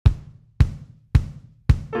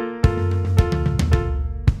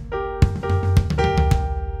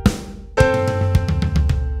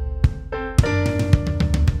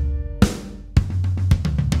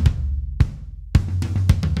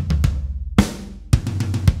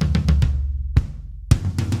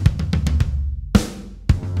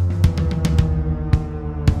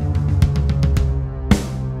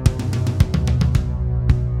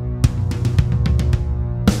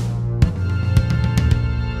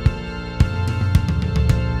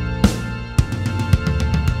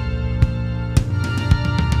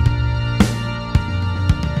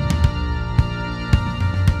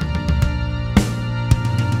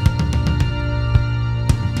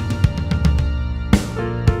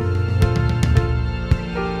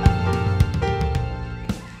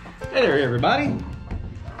Hey there everybody,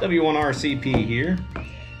 W1RCP here,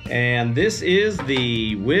 and this is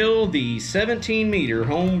the 17 meter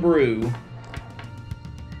homebrew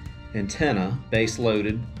antenna base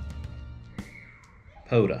loaded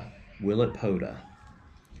POTA, POTA.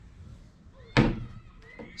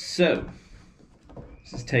 So,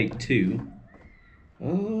 this is take 2.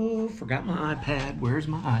 Oh, forgot my iPad. Where's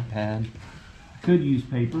my iPad? I could use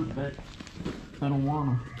paper, but I don't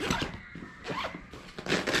want to.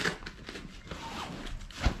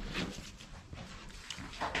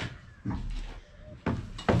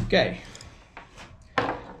 Okay,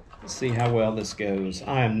 let's see how well this goes.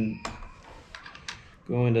 I'm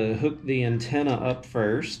going to hook the antenna up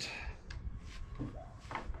first.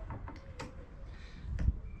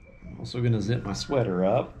 I'm also going to zip my sweater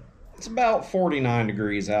up. It's about 49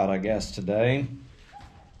 degrees out, I guess, today.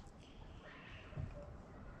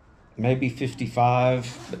 Maybe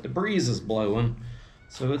 55, but the breeze is blowing,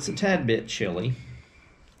 so it's a tad bit chilly.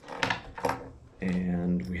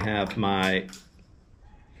 And we have my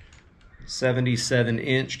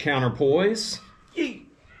 77-inch counterpoise. Yeet.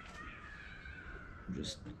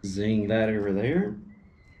 Just zing that over there.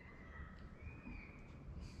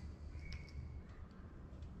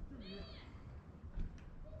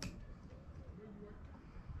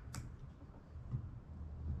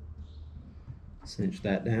 Cinch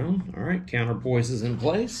that down. All right, counterpoise is in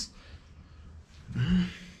place.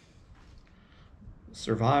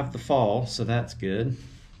 Survived the fall, so that's good.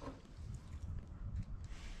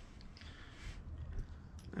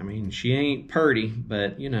 I mean, she ain't purty,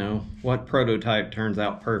 but you know, what prototype turns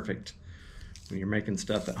out perfect when you're making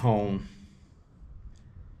stuff at home?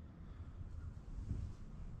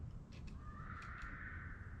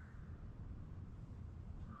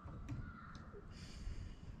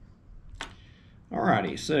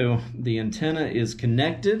 Alrighty, so the antenna is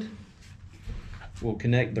connected. We'll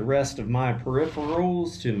connect the rest of my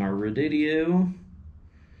peripherals to my radio.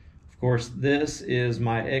 Of course, this is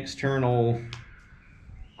my external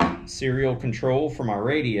serial control for my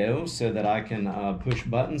radio so that I can push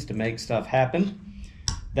buttons to make stuff happen.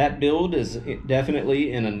 That build is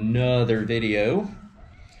definitely in another video,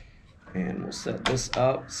 and we'll set this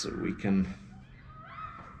up so we can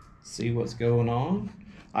see what's going on.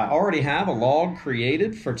 I already have a log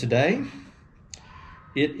created for today.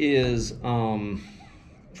 It is from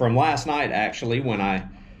last night, actually, when I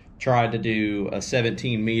tried to do a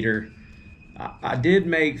 17 meter. I did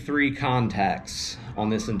make 3 contacts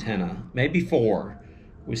on this antenna, maybe 4.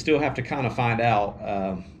 We still have to kind of find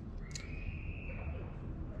out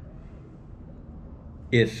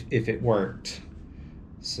if it worked.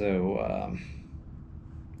 So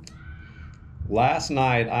last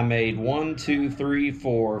night I made 1, 2, 3,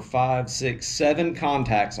 4, 5, 6, 7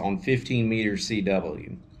 contacts on 15 meter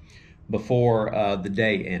CW before the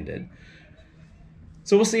day ended.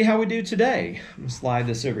 So we'll see how we do today. I'm gonna slide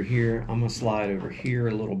this over here. I'm gonna slide over here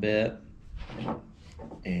a little bit,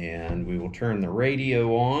 and we will turn the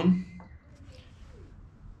radio on.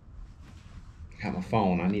 Got my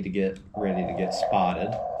phone. I need to get ready to get spotted.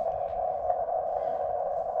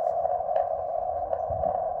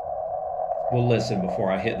 We'll listen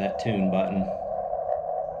before I hit that tune button.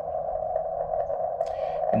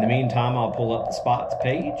 In the meantime, I'll pull up the spots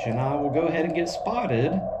page and I will go ahead and get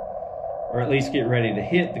spotted, or at least get ready to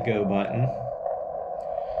hit the go button.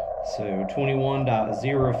 So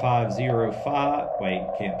 21.0505, wait,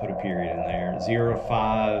 can't put a period in there,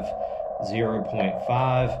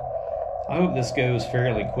 0.5. I hope this goes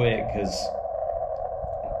fairly quick because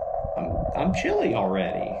I'm chilly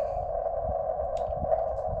already.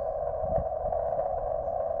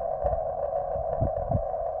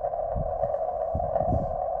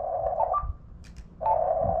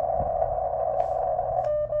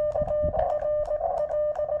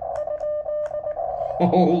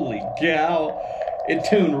 Holy cow, it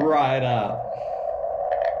tuned right up.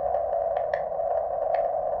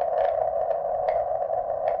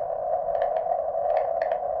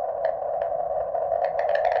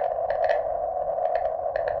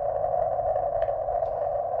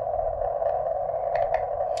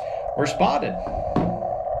 We're spotted.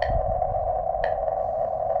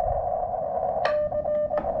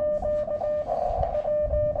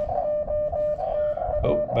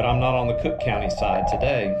 Oh, but I'm not on the Cook County side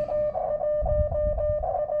today.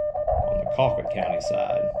 On the Colquitt County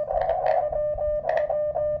side.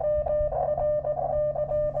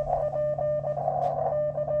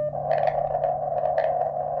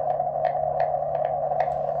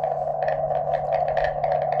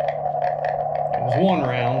 It was one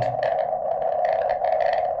round.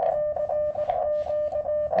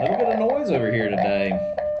 A little bit of noise over here today.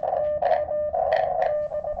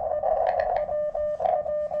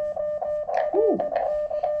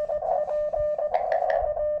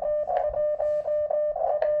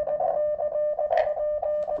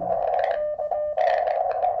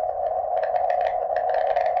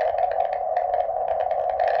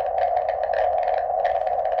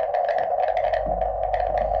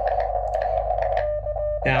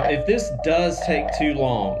 if this does take too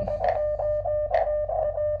long,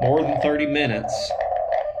 more than 30 minutes,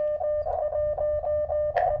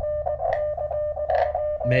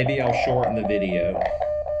 maybe I'll shorten the video.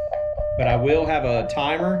 But I will have a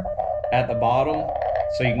timer at the bottom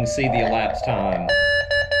so you can see the elapsed time.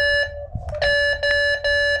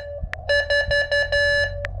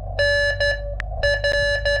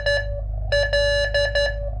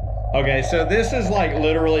 Okay, so this is like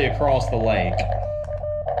literally across the lake.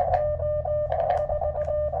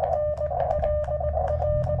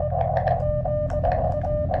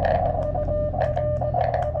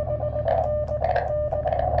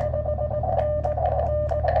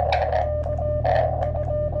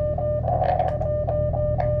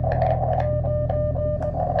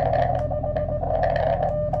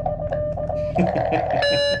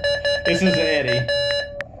 This is Eddie.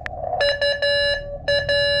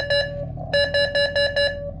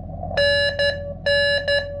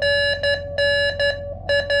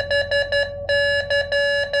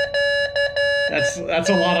 That's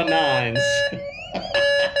a lot of nines.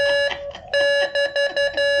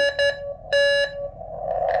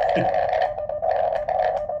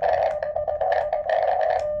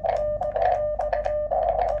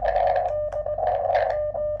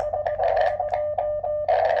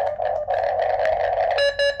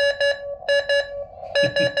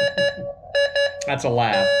 That's a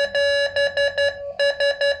laugh.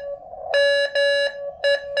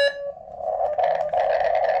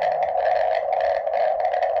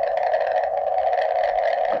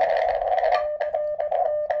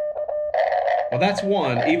 Well, that's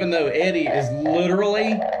one, even though Eddie is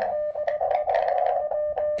literally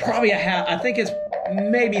probably I think it's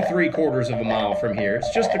maybe 3/4 of a mile from here.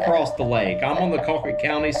 It's just across the lake. I'm on the Colquitt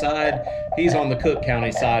County side. He's on the Cook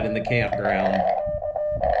County side in the campground.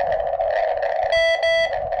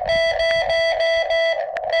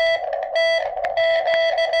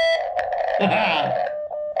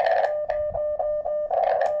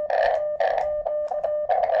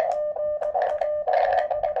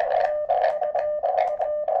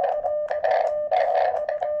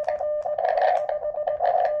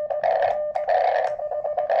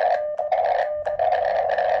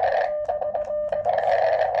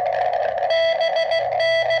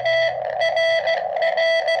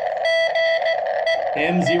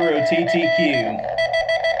 M0TTQ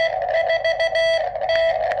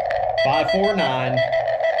 549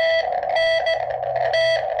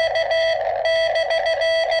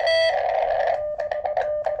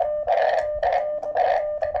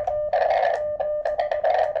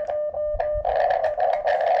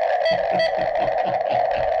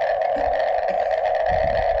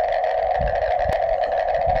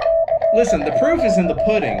 Listen, the proof is in the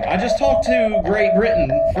pudding. I just talked to Great Britain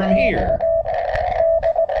from here.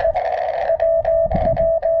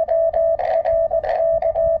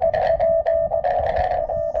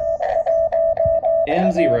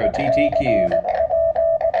 M0TTQ.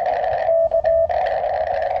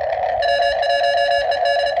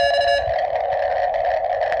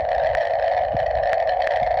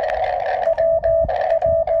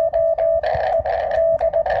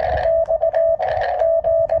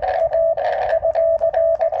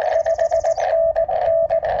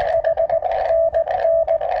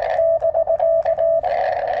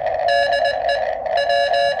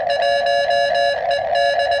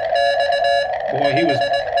 Boy, he's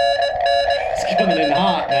coming in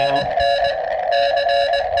hot now.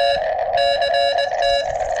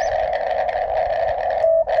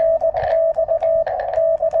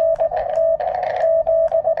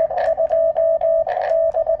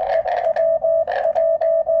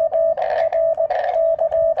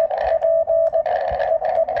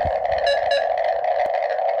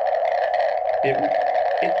 It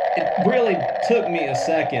really took me a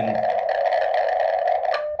second.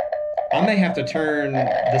 I may have to turn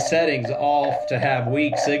the settings off to have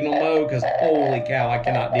weak signal mode because holy cow, I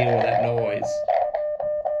cannot deal with that noise.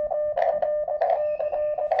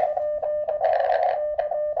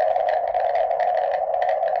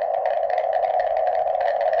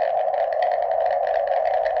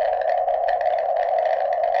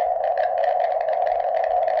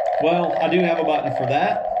 Well, I do have a button for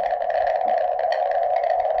that.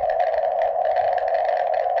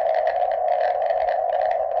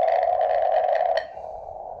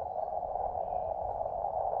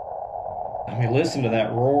 I mean, listen to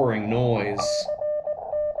that roaring noise.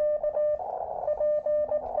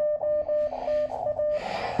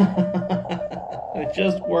 It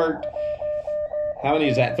just worked. How many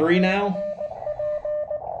is that? 3 now?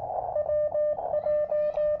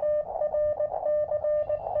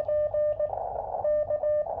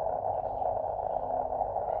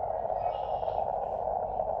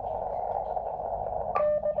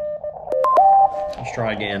 Let's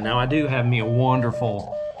try again. Now I do have me a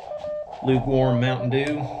wonderful lukewarm Mountain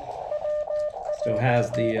Dew. Still has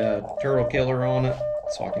the turtle killer on it,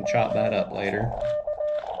 so I can chop that up later.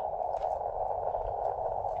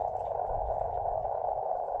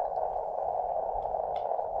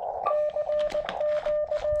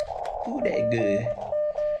 Ooh, that good.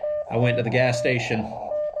 I went to the gas station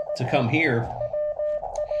to come here,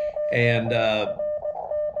 and the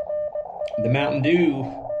Mountain Dew,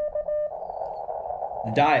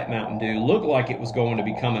 the Diet Mountain Dew, looked like it was going to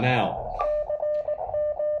be coming out.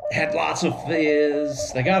 Had lots of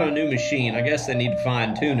fizz. They got a new machine. I guess they need to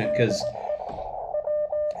fine tune it because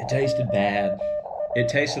it tasted bad. It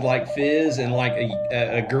tasted like fizz and like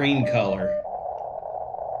a green color.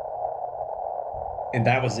 And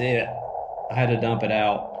that was it. I had to dump it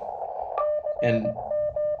out. And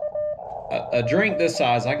a drink this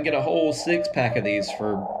size, I can get a whole 6-pack of these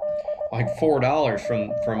for like $4 from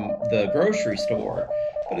the grocery store.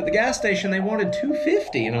 But at the gas station, they wanted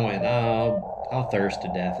 $2.50, and I went, oh, I'll thirst to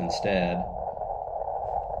death instead.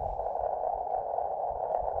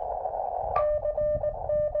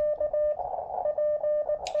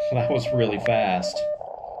 That was really fast.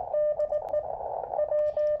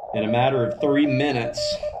 In a matter of 3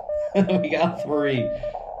 minutes, we got 3.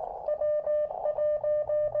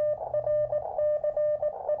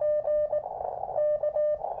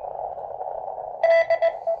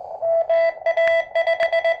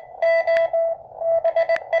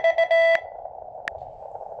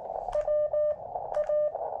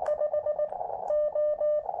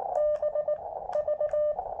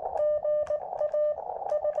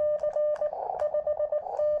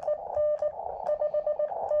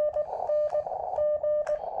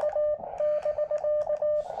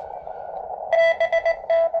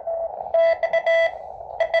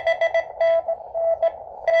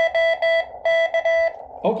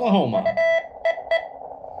 Oklahoma.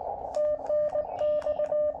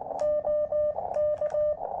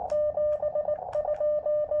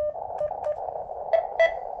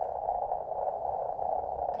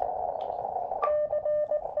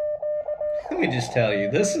 Let me just tell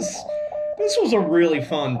you, this was a really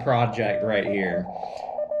fun project right here.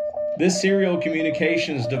 This serial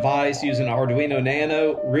communications device using Arduino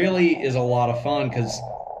Nano really is a lot of fun because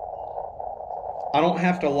I don't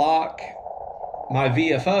have to lock my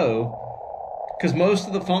VFO, because most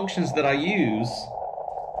of the functions that I use,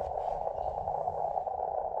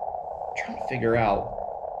 I'm trying to figure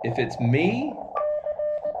out if it's me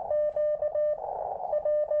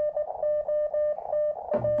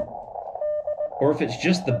or if it's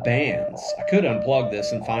just the bands. I could unplug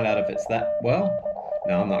this and find out if it's that. Well,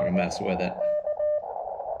 no, I'm not gonna mess with it.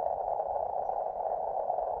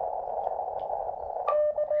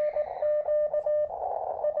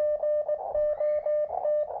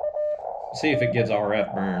 See if it gets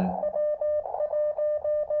RF burn.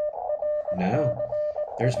 No,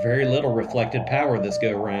 there's very little reflected power this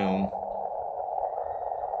go round.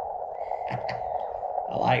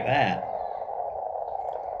 I like that.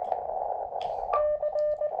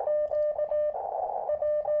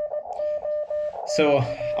 So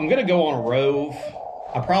I'm gonna go on a rove.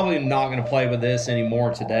 I probably am not gonna play with this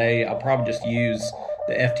anymore today. I'll probably just use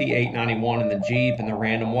the FT891 in the Jeep and the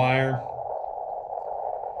random wire.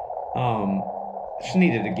 Just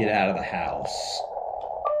needed to get out of the house.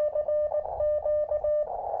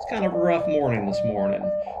 It's kind of a rough morning this morning.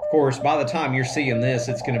 Of course, by the time you're seeing this,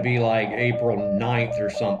 it's going to be like April 9th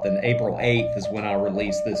or something. April 8th is when I'll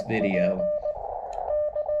release this video.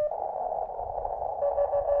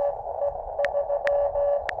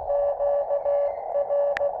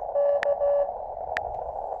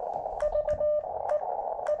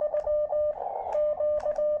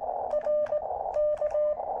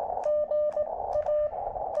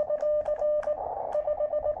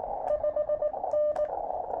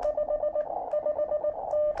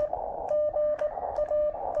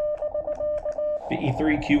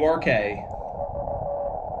 E3QRK.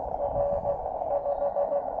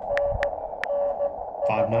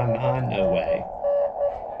 599, no way.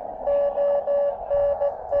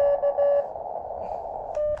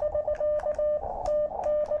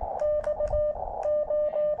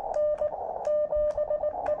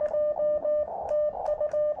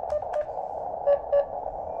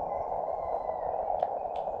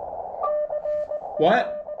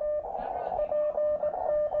 What?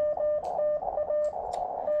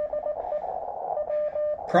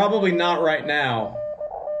 Probably not right now.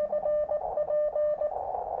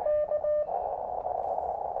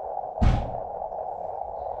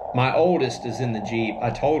 My oldest is in the Jeep. I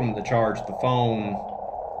told him to charge the phone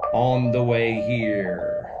on the way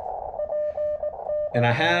here. And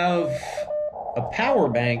I have a power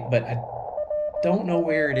bank, but I don't know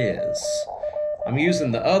where it is. I'm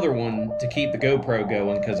using the other one to keep the GoPro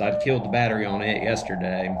going because I'd killed the battery on it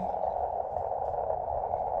yesterday.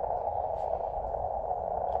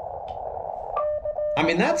 I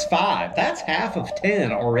mean, that's 5. That's half of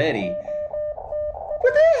 10 already.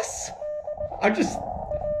 With this!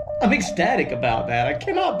 I'm ecstatic about that. I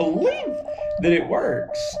cannot believe that it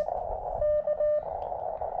works.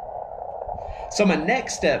 So my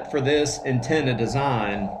next step for this antenna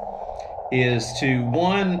design is to,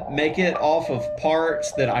 one, make it off of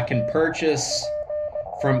parts that I can purchase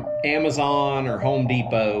from Amazon or Home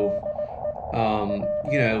Depot,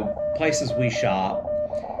 you know, places we shop.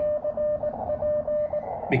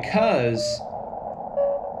 Because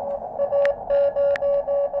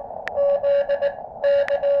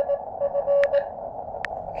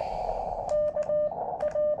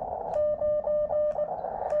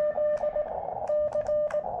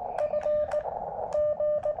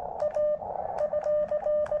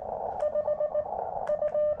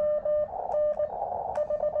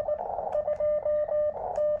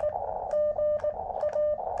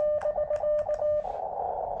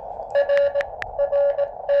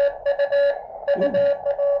ooh.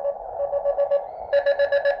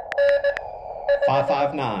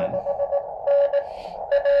 559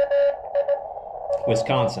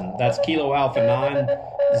 Wisconsin. That's Kilo Alpha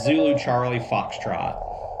 9 Zulu Charlie Foxtrot.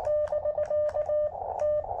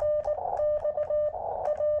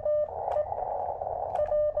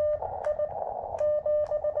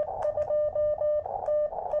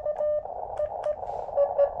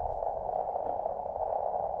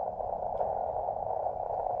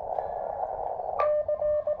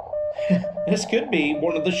 This could be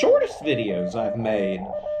one of the shortest videos I've made.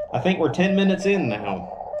 I think we're 10 minutes in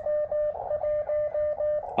now.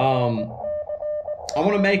 I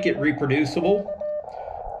want to make it reproducible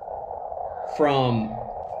from,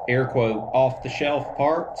 air quote, off-the-shelf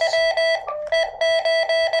parts.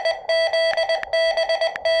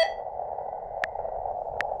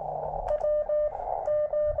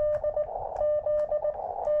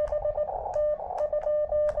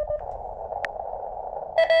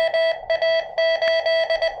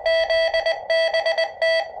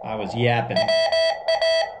 I was yapping.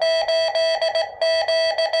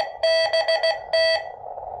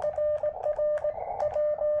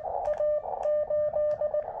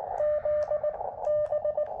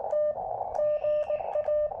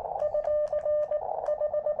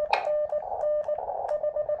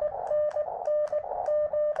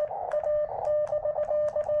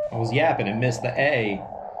 I was yapping and missed the A.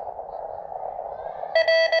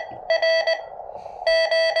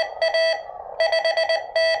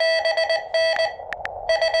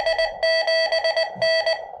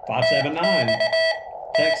 .579,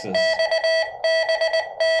 Texas.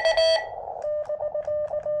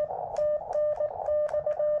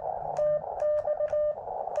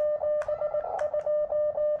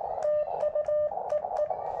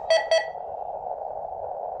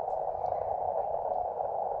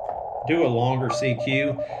 Do a longer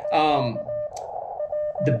CQ.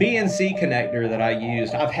 The BNC connector that I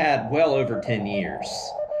used, I've had well over 10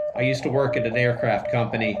 years. I used to work at an aircraft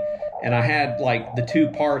company, and I had like the two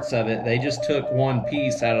parts of it. They just took one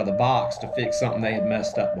piece out of the box to fix something they had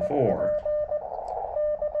messed up before.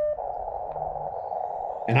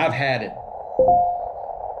 And I've had it.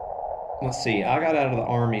 Let's see, I got out of the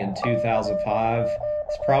Army in 2005.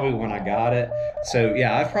 It's probably when I got it. So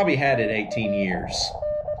yeah, I've probably had it 18 years.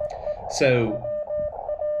 So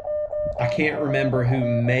I can't remember who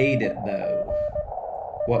made it though.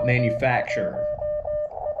 What manufacturer.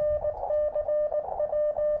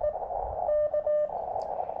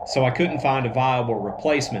 So I couldn't find a viable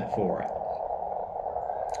replacement for it.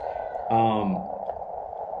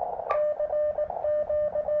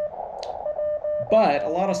 But a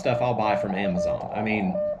lot of stuff I'll buy from Amazon. I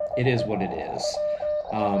mean, it is what it is.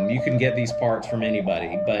 You can get these parts from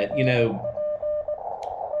anybody, but you know,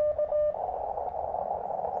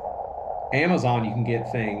 Amazon, you can get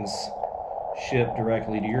things shipped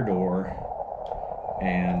directly to your door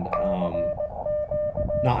and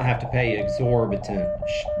not have to pay exorbitant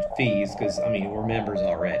fees because, I mean, we're members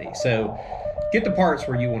already. So get the parts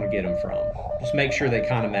where you want to get them from. Just make sure they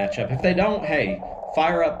kind of match up. If they don't, hey,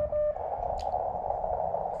 fire up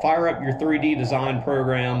your 3D design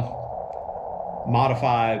program,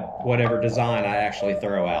 modify whatever design I actually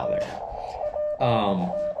throw out there.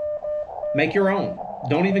 Make your own.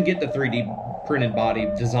 Don't even get the 3D printed body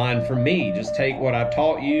designed from me. Just take what I've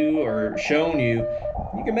taught you or shown you.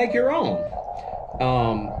 You can make your own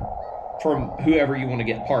from whoever you want to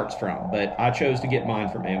get parts from. But I chose to get mine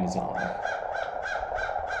from Amazon.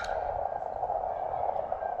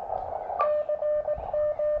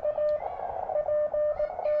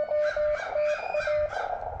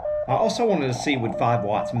 I also wanted to see would 5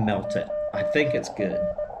 watts melt it. I think it's good.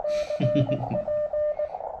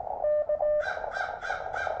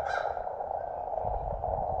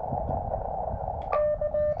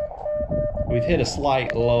 We've hit a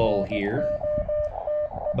slight lull here,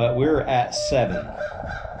 but we're at 7.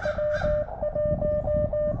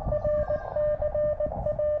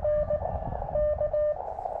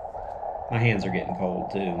 My hands are getting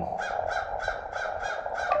cold too.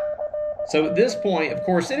 So at this point, of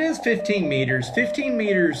course, it is 15 meters. 15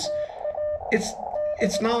 meters,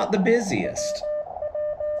 it's not the busiest.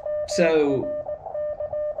 So,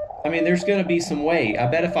 I mean, there's going to be some weight. I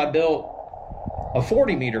bet if I built a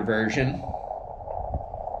 40 meter version,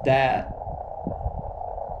 that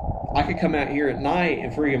I could come out here at night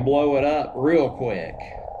and freaking blow it up real quick.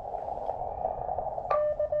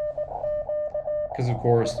 Because, of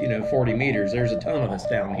course, you know, 40 meters, there's a ton of us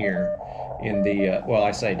down here in the, well, I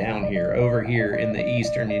say down here, over here in the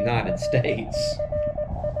eastern United States.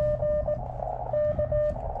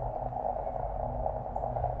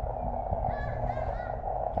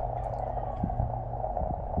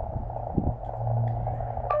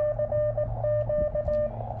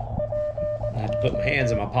 I have to put my hands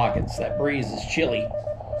in my pockets. That breeze is chilly.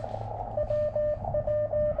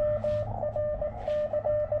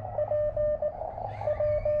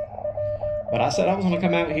 But I said I was going to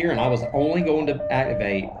come out here and I was only going to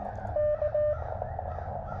activate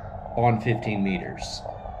on 15 meters.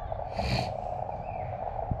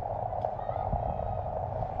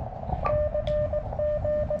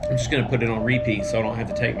 I'm just going to put it on repeat so I don't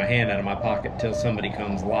have to take my hand out of my pocket until somebody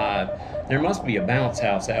comes live. There must be a bounce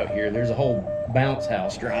house out here. There's a whole bounce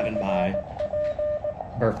house driving by.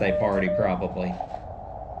 Birthday party, probably.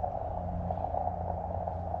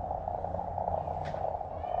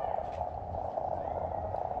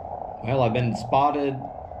 Well, I've been spotted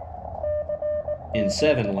in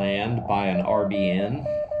 7 land by an RBN.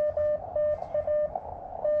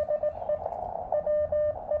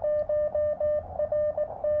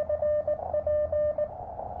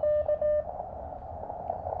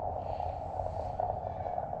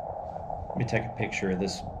 Let me take a picture of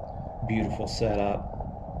this beautiful setup.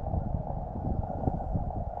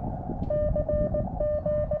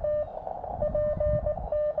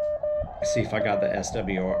 See if I got the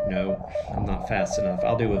SWR. No, I'm not fast enough.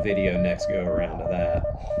 I'll do a video next go around of that.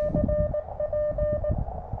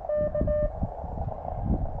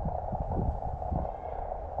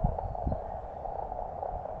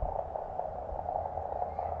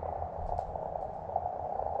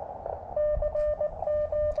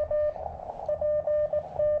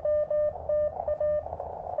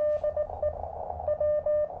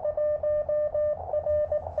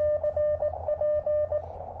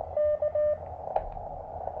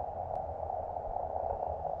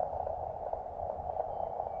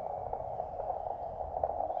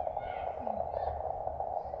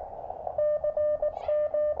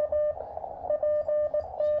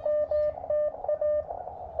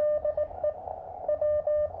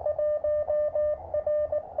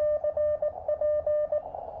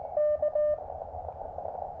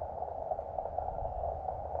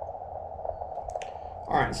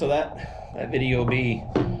 All right, so that video will be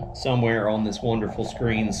somewhere on this wonderful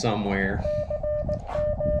screen somewhere.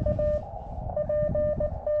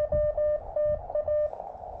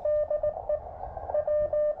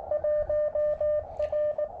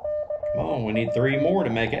 Come on, we need 3 more to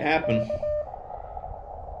make it happen.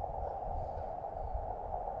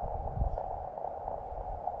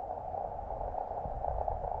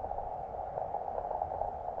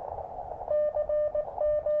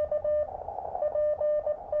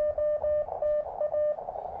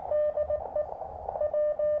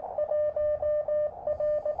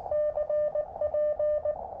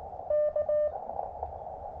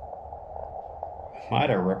 Might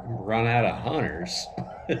have run out of hunters.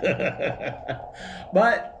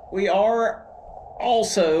 But we are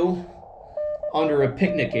also under a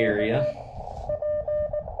picnic area.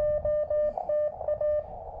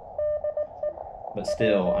 But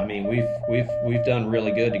still, I mean, we've done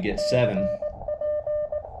really good to get 7.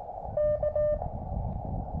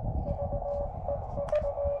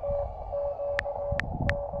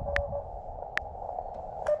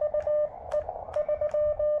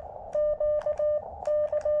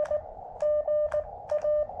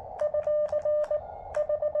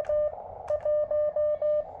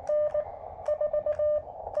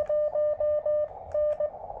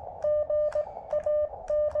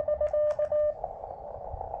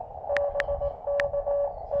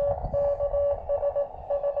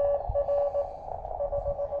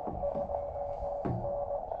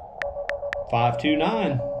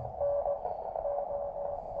 $529.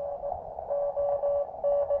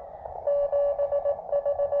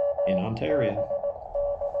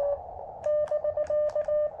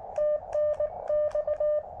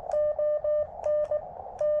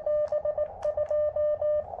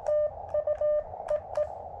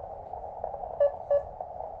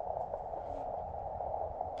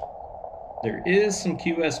 There is some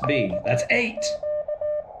QSB. That's 8.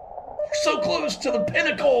 We're so close to the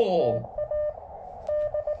pinnacle.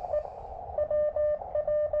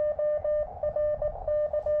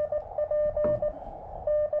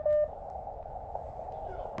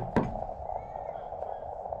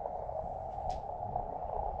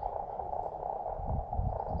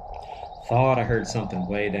 Thought I heard something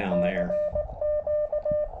way down there.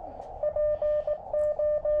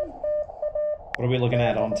 What are we looking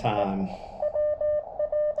at on time?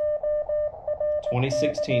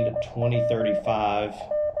 2016 to 2035.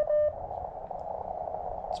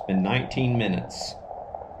 It's been 19 minutes.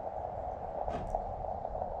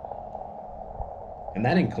 And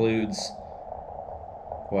that includes,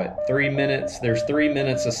 what, 3 minutes? There's 3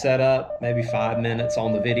 minutes of setup, maybe 5 minutes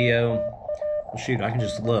on the video. Well, shoot, I can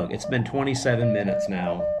just look. It's been 27 minutes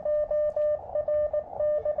now.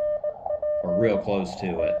 We're real close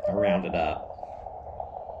to it. I rounded up.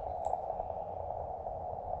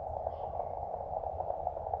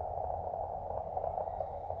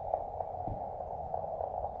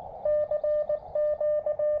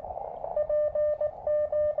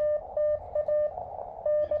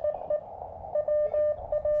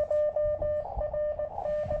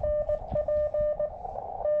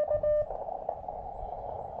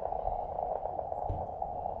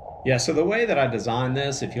 Yeah, so the way that I designed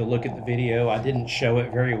this, if you look at the video, I didn't show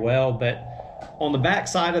it very well, but on the back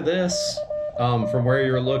side of this, from where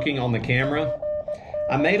you're looking on the camera,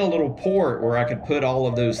 I made a little port where I could put all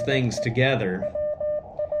of those things together,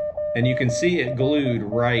 and you can see it glued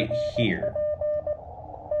right here.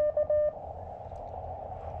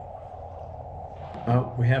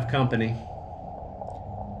 Oh, we have company.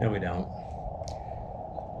 No, we don't.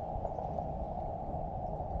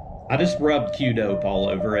 I just rubbed Q-dope all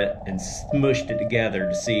over it and smushed it together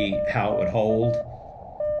to see how it would hold.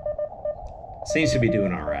 Seems to be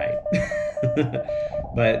doing all right.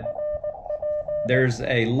 But there's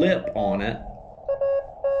a lip on it.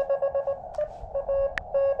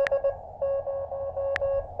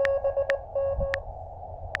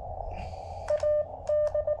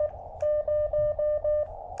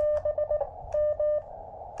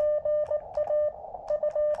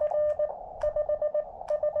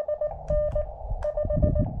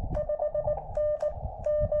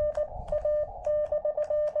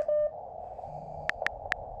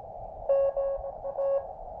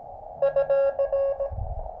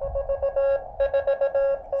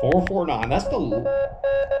 $449. That's the.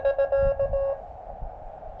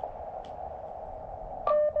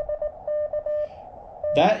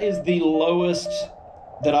 That is the lowest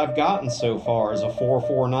that I've gotten so far, is a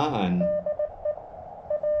 449.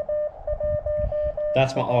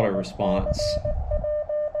 That's my auto response.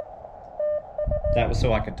 That was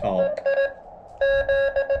so I could talk.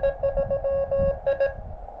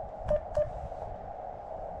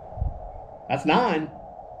 That's 9.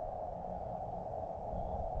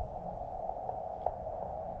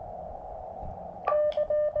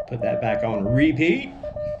 Put that back on repeat.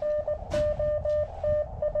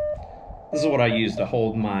 This is what I use to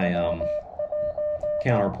hold my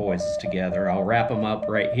counterpoises together. I'll wrap them up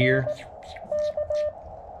right here.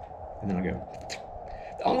 And then I'll go.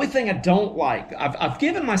 The only thing I don't like, I've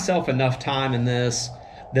given myself enough time in this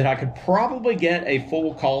that I could probably get a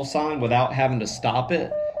full call sign without having to stop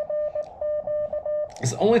it.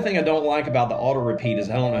 It's the only thing I don't like about the auto repeat is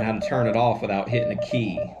I don't know how to turn it off without hitting a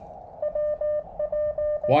key.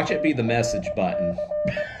 Watch it be the message button.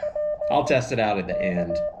 I'll test it out at the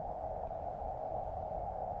end.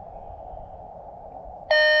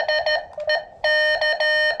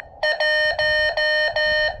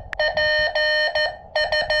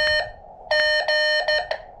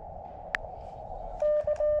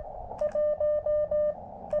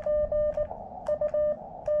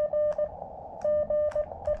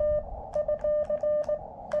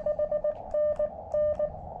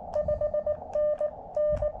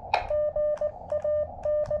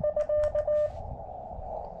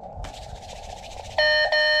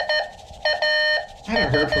 I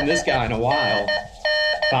haven't heard from this guy in a while.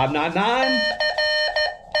 599?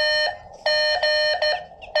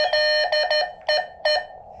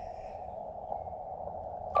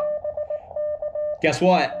 Guess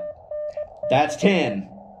what? That's 10.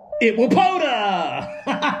 It will POTA!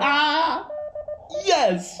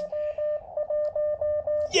 Yes!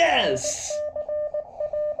 Yes!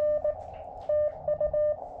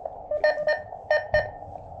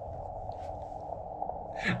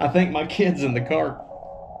 I think my kid's in the car.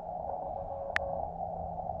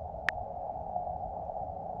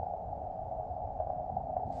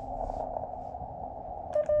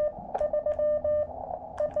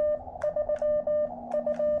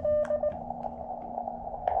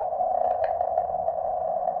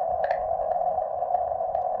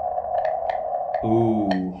 Ooh.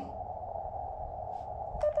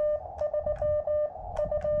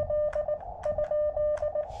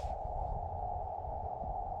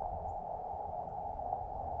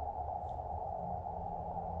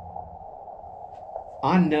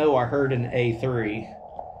 I know I heard an A3.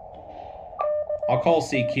 I'll call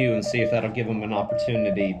CQ and see if that'll give them an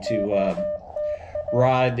opportunity to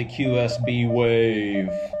ride the QSB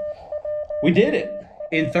wave. We did it.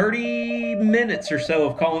 In 30 minutes or so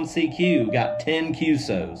of calling CQ, got 10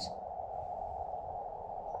 QSOs.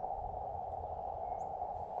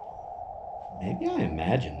 Maybe I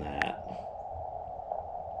imagined that.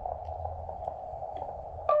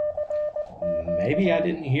 Maybe I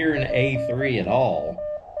didn't hear an A3 at all.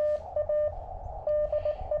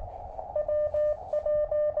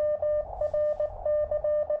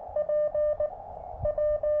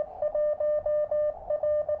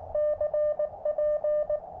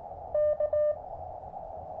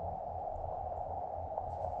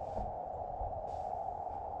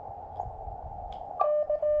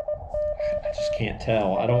 I just can't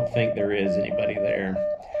tell. I don't think there is anybody there.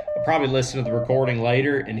 I'll probably listen to the recording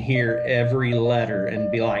later and hear every letter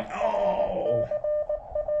and be like, oh.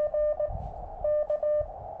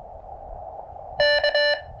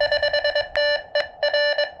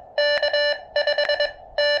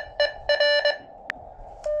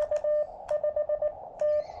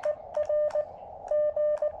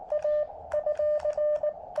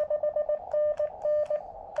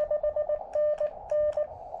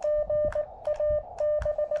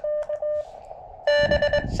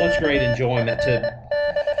 Such great enjoyment to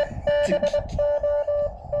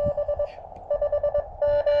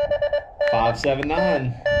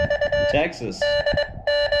 579 Texas.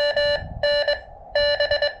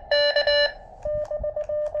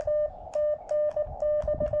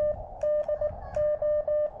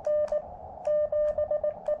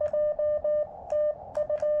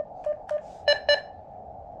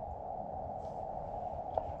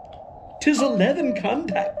 Tis 11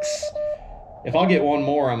 contacts. If I'll get one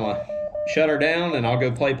more, I'm going to shut her down and I'll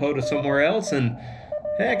go play POTA somewhere else. And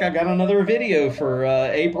heck, I got another video for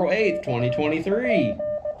April 8th, 2023.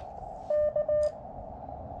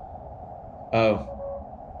 Oh.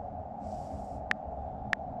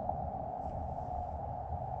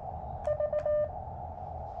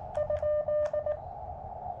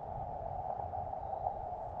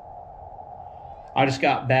 I just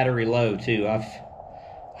got battery low too. I've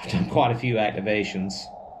done quite a few activations.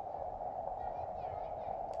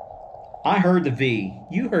 I heard the V.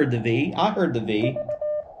 You heard the V. I heard the V.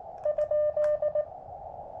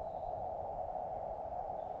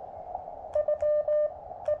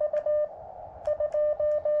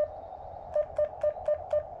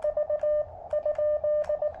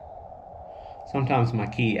 Sometimes my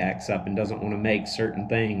key acts up and doesn't want to make certain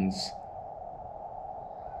things.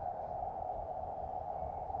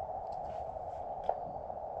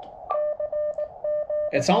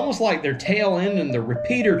 It's almost like they're tail ending the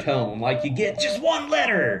repeater tone, like you get just one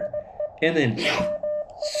letter and then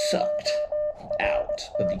sucked out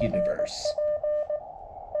of the universe.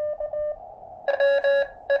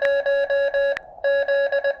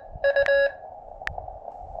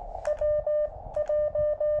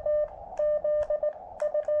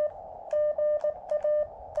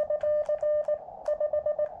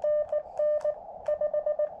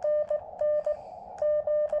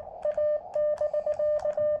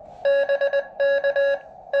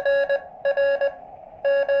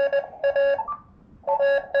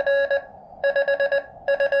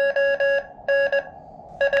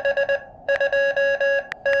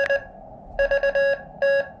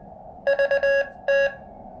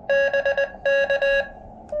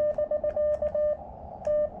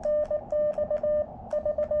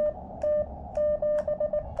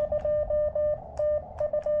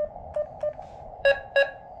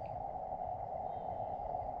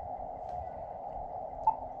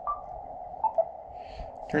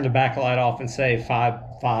 Turn the backlight off and say 5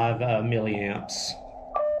 milliamps.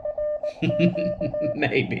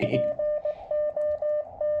 Maybe.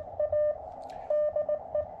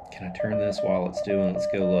 Can I turn this while it's doing? Let's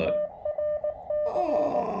go look.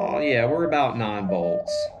 Oh, yeah, we're about 9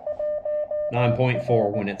 volts.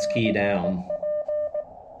 9.4 when it's key down.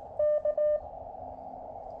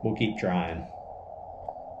 We'll keep trying.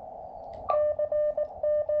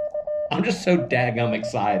 I'm just so daggum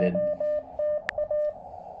excited.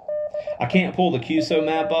 I can't pull the QSO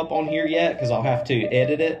map up on here yet because I'll have to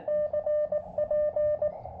edit it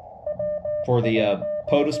for the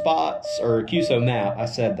POTA spots, or QSO map, I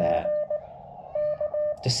said that,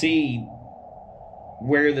 to see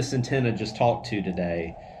where this antenna just talked to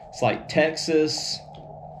today. It's like Texas,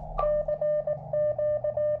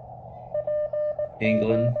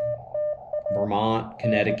 England, Vermont,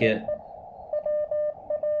 Connecticut,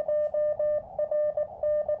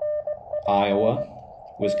 Iowa,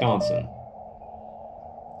 Wisconsin,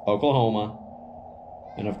 Oklahoma,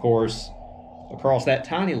 and of course, across that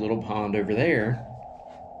tiny little pond over there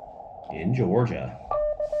in Georgia.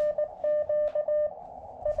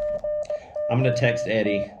 I'm going to text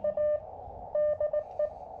Eddie.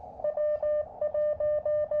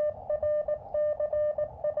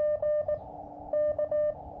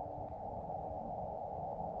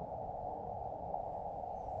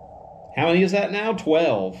 How many is that now?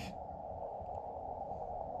 12.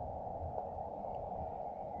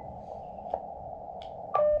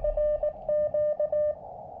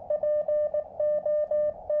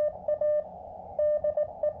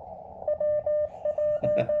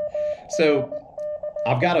 So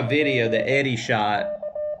I've got a video that Eddie shot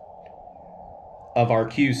of our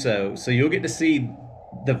QSO. So you'll get to see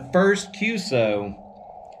the first QSO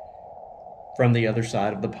from the other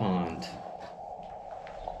side of the pond.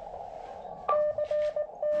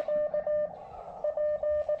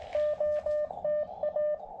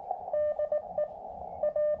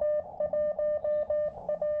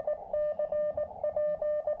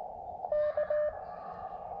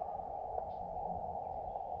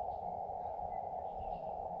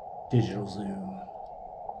 Digital zoom.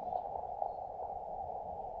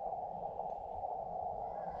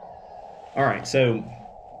 All right, so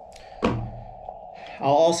I'll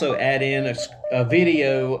also add in a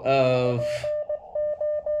video of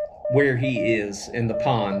where he is in the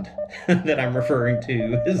pond that I'm referring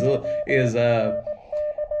to is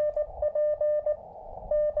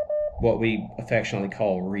what we affectionately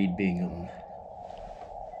call Reed Bingham.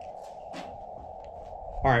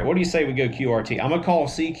 All right, what do you say we go QRT? I'm going to call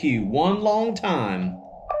CQ one long time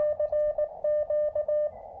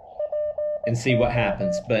and see what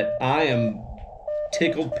happens. But I am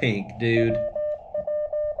tickled pink, dude.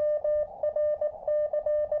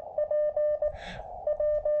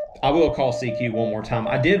 I will call CQ one more time.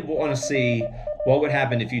 I did want to see what would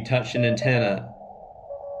happen if you touched an antenna.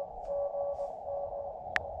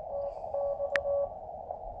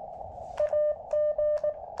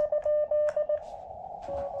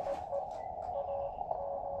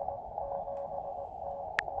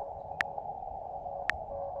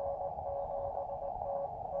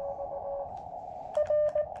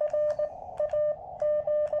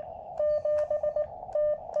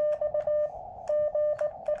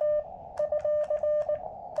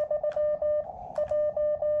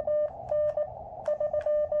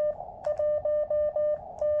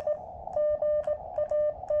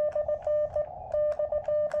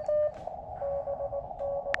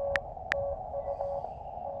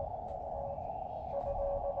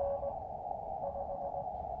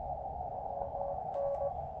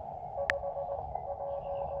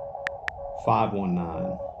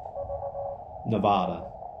 .519, Nevada.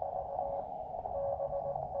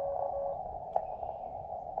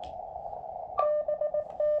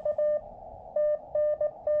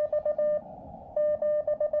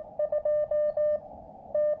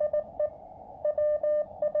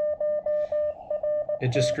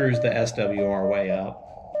 It just screws the SWR way up.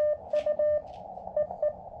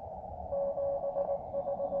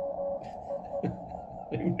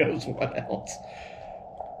 Who knows what else?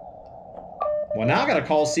 Well, now I got to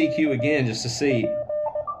call CQ again just to see.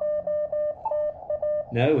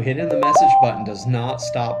 No, hitting the message button does not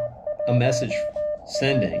stop a message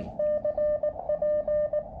sending.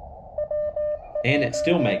 And it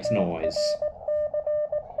still makes noise.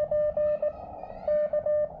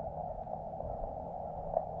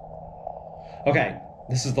 Okay,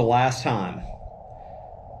 this is the last time.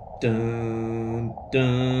 Dun,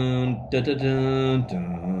 dun, dun, dun, dun,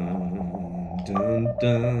 dun, dun,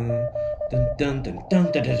 dun. Dun, dun, dun, dun,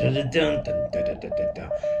 dun, dun, dun, dun, dun, dun, dun, dun.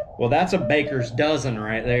 Well, that's a baker's dozen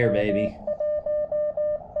right there, baby.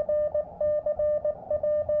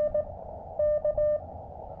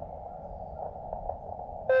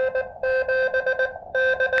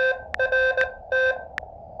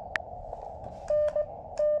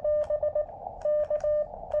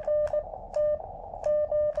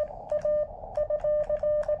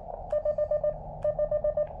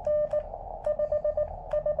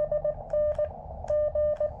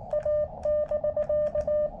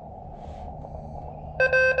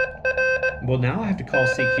 Well, now I have to call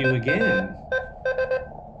CQ again.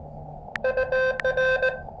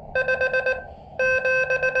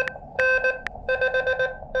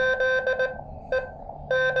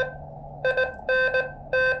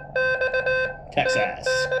 Texas.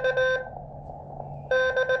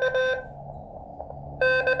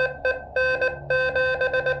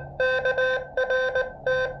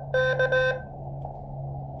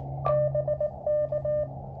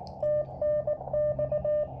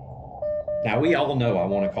 Now, we all know I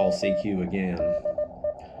want to call CQ again.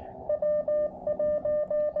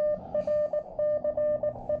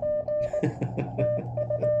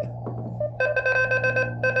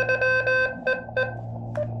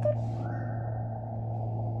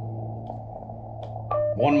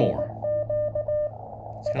 One more.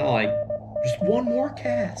 It's kind of like just one more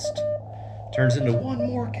cast. Turns into one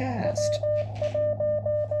more cast.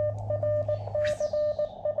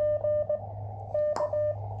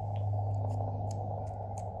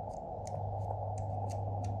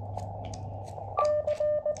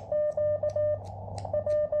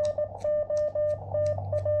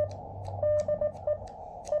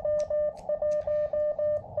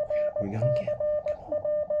 We're gonna get one. Come on.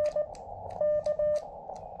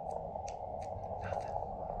 Nothing.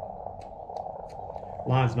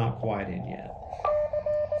 Line's not quite in yet.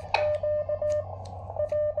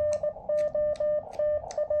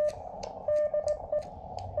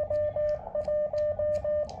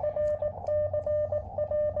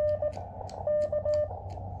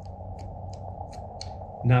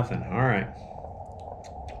 Nothing. All right.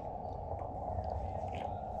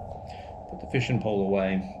 Put the fishing pole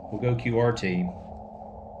away. We'll go QRT.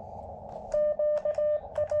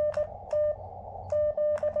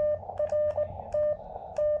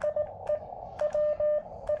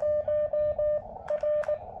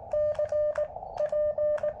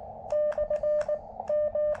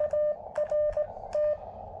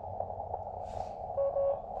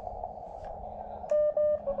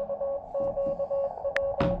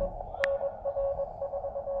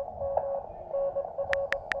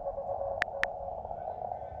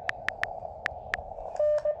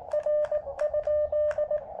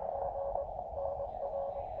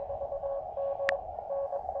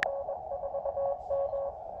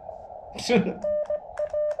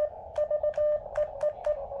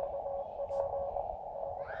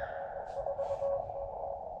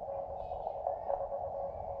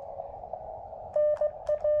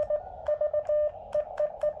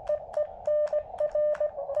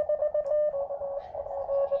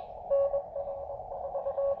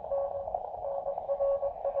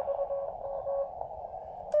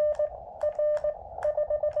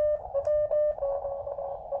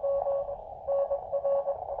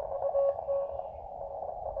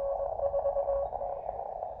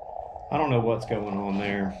 I don't know what's going on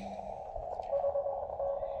there.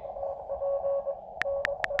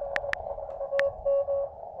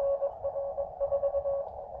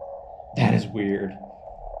 That is weird.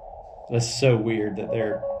 That's so weird that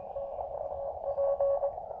they're...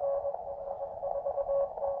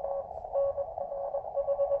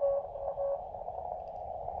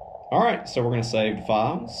 All right, so we're going to save to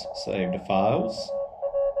files. Save to files.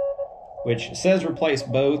 Which says replace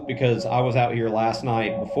both because I was out here last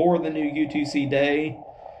night before the new U2C day.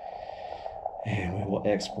 And we will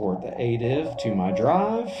export the ADIV to my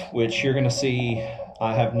drive, which you're going to see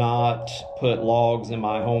I have not put logs in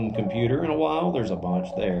my home computer in a while. There's a bunch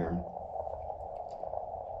there.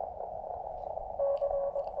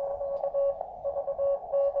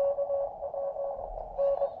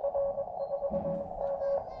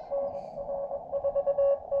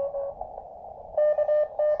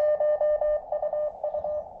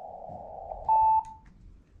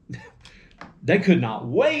 They could not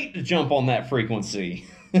wait to jump on that frequency.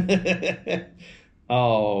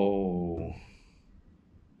 Oh.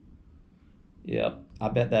 Yep. I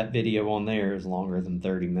bet that video on there is longer than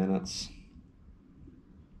 30 minutes.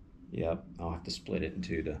 Yep. I'll have to split it in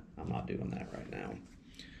two. I'm not doing that right now.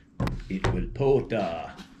 It will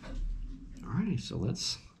POTA. Alrighty, so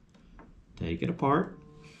let's take it apart.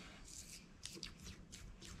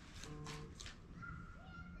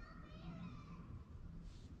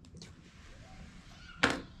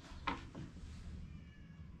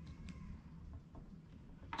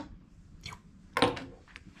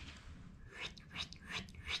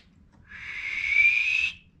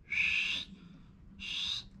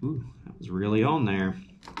 Ooh, that was really on there.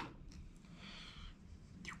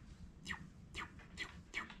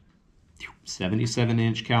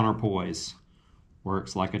 "77-inch counterpoise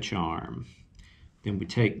works like a charm." Then we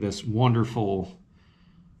take this wonderful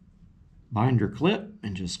binder clip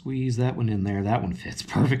and just squeeze that one in there. That one fits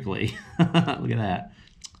perfectly. Look at that.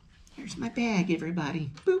 Here's my bag,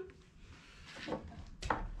 everybody. Boop.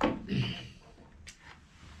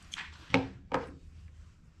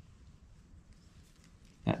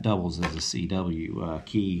 That doubles as a CW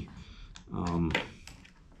key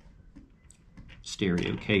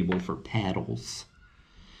stereo cable for paddles.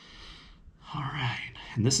 All right,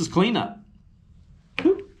 and this is cleanup.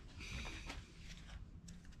 Boop.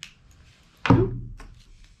 Boop.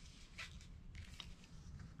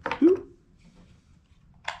 Boop.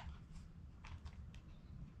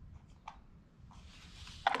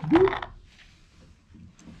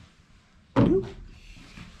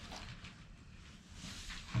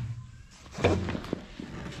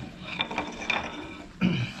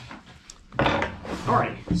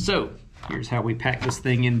 Alrighty, so here's how we pack this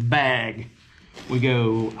thing in the bag. We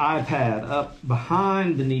go iPad up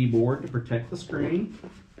behind the knee board to protect the screen.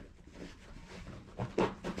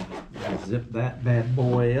 Zip that bad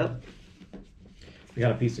boy up. We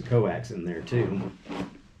got a piece of coax in there too.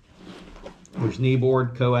 There's knee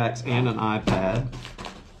board, coax, and an iPad.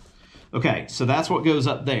 Okay, so that's what goes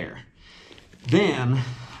up there. Then, I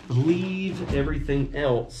believe everything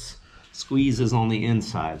else squeezes on the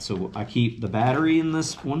inside. So I keep the battery in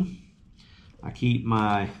this one. I keep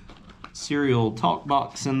my serial talk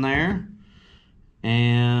box in there.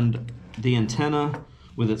 And the antenna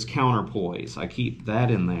with its counterpoise. I keep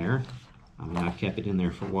that in there. I mean, I kept it in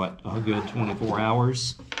there for what, a good 24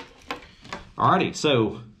 hours. Alrighty,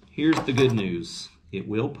 so here's the good news. It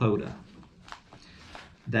will POTA.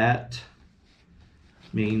 That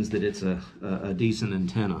means that it's a decent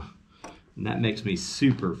antenna. And that makes me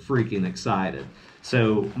super freaking excited.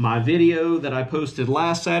 So my video that I posted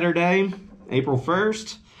last Saturday, April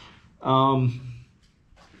 1st,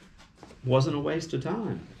 wasn't a waste of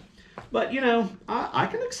time. But, you know, I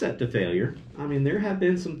can accept a failure. I mean, there have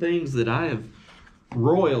been some things that I have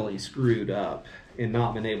royally screwed up and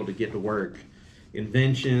not been able to get to work.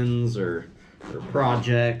 Inventions or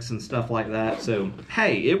projects and stuff like that. So,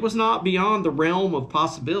 hey, it was not beyond the realm of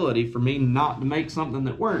possibility for me not to make something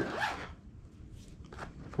that worked.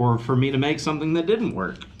 Or for me to make something that didn't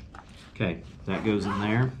work. Okay, that goes in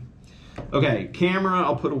there. Okay, camera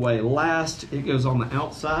I'll put away last. It goes on the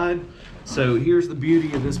outside. So here's the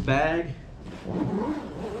beauty of this bag.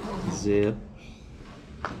 Zip.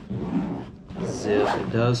 Zip.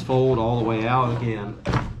 It does fold all the way out again.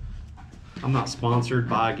 I'm not sponsored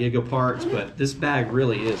by Gigaparts, but this bag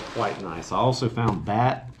really is quite nice. I also found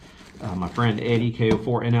that. My friend Eddie,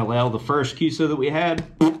 KO4NLL, the first QSO that we had,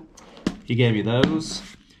 he gave me those.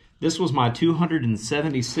 This was my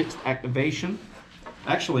 276th activation.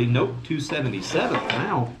 Actually, nope, 277th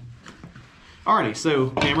now. Alrighty,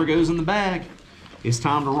 so camera goes in the bag. It's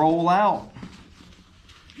time to roll out.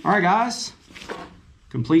 Alright guys,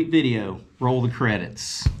 complete video. Roll the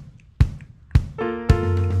credits.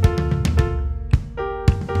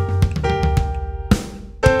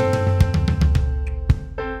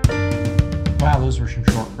 Wow, those were some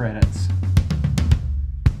short credits.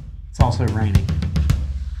 It's also raining.